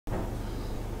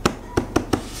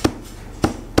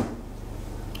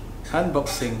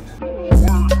unboxing.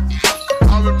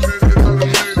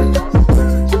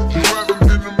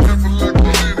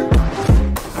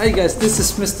 Hi guys, this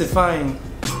is Mystifying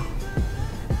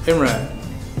Imran.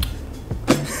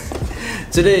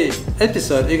 Today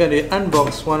episode you're going to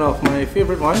unbox one of my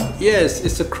favorite one. Yes,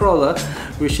 it's a crawler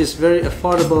which is very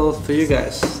affordable for you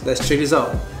guys. Let's check this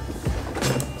out.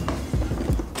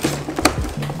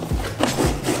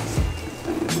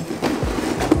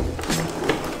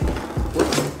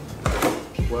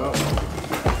 Wow.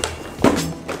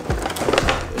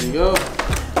 There you go.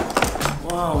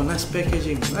 Wow, nice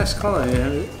packaging, nice color.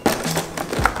 Yeah.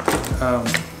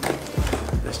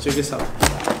 Let's check this out.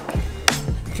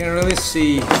 You can really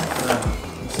see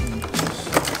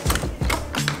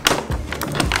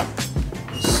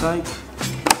inside.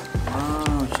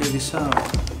 Wow, check this out.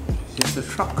 It's a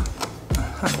truck.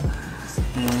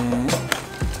 And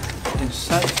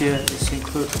inside here is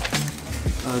include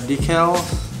decals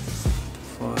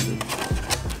for the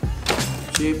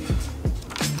Jeep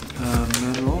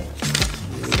manual.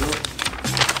 There you go.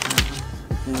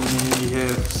 And you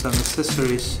have some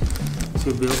accessories to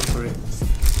build for it.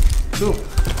 Cool.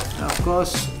 Now of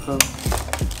course,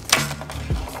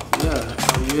 yeah,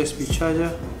 our USB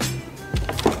charger.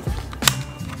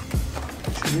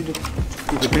 Should we do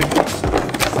the batteries?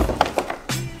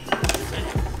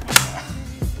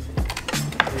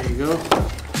 There you go.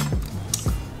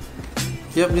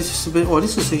 Yep, this is a bit. Oh,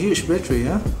 this is a huge battery,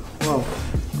 huh? Wow,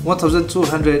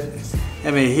 1200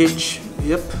 mAh.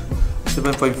 Yep,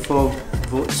 7.4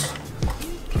 volts.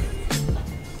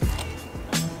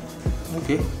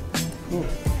 Okay, cool.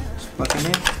 Let's plug it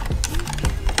in.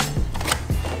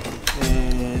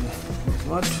 And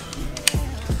what?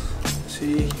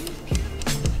 See,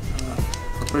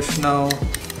 professional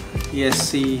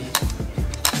ESC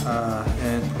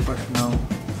and professional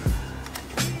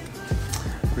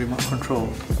remote control.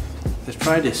 Let's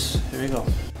try this. Here we go.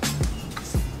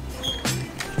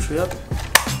 Battery up.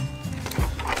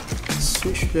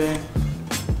 Switch there.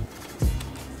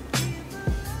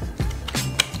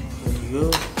 There you go.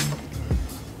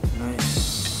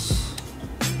 Nice.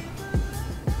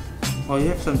 Oh, you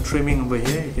have some trimming over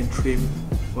here. You can trim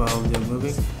while they're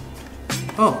moving.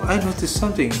 Oh, I noticed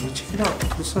something. Check it out.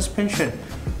 The suspension.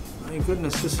 My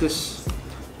goodness, this is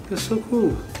so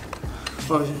cool.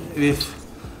 Oh, with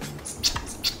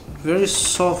very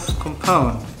soft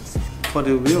compound for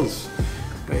the wheels.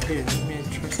 Right here. Let me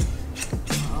try.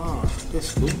 Ah,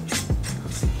 that's cool.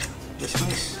 That's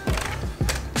nice.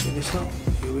 Check this out.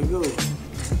 Here we go.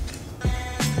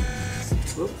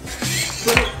 Whoop.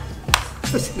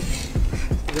 That's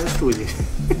cool.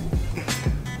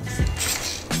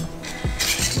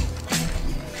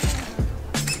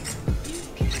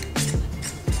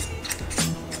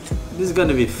 This is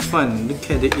gonna be fun. Look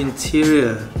at the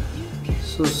interior,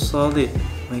 so solid.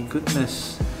 My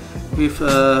goodness, with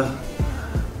a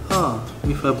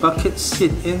bucket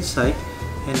seat inside,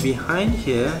 and behind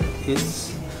here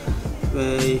it's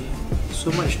where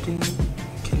so much thing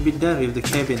can be done with the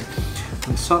cabin.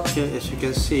 On top here, as you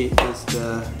can see, is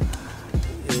the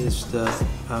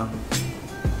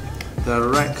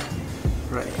rack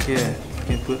right here. You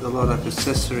can put a lot of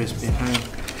accessories behind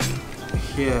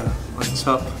here on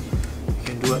top.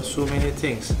 Do so many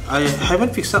things. I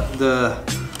haven't fixed up the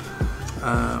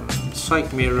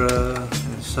side mirror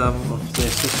and some of the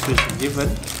accessories given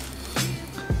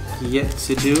yet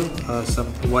to do.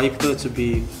 Some wiper to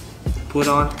be put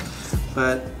on,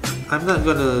 but I'm not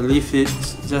gonna leave it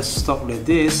just stop like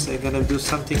this. I'm gonna do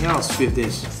something else with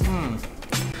this.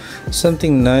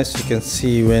 Something nice you can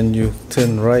see when you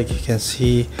turn right. You can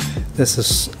see there's a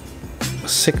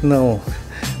signal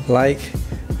light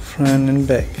front and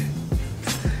back.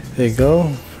 There you go,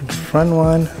 the front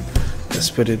one. Let's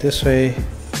put it this way.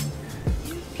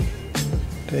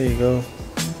 There you go.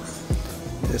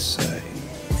 This side.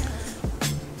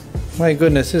 My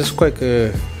goodness, this is quite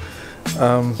a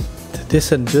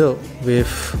decent build. With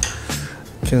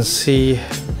you can see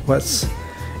what's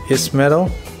its metal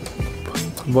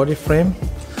body frame.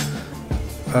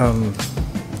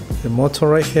 The motor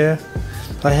right here.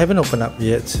 I haven't opened up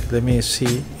yet. Let me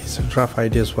see. It's a rough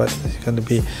idea what it's going to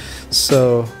be.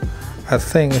 So I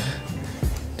think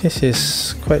this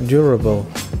is quite durable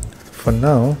for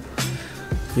now,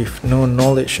 with no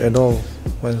knowledge at all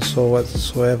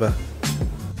whatsoever.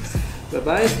 Bye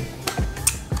bye.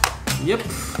 Yep,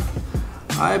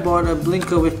 I bought a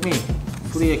blinker with me.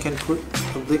 Hopefully I can put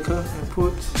a blinker and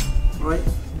put right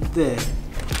there.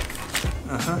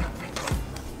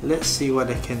 Let's see what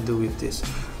I can do with this.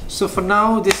 So for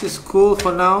now, this is cool.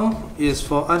 For now is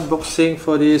for unboxing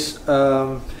for this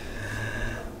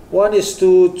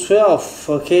 1:12.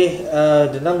 Okay,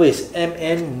 the number is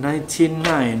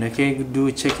MN-99. Okay,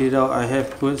 do check it out. I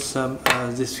have put some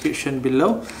description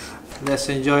below. Let's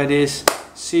enjoy this.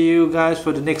 See you guys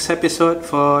for the next episode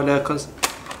for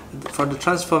the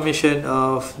transformation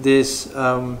of this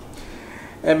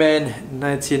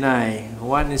MN-99.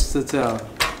 1:12.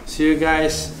 See you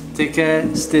guys. Take care.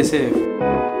 Stay safe.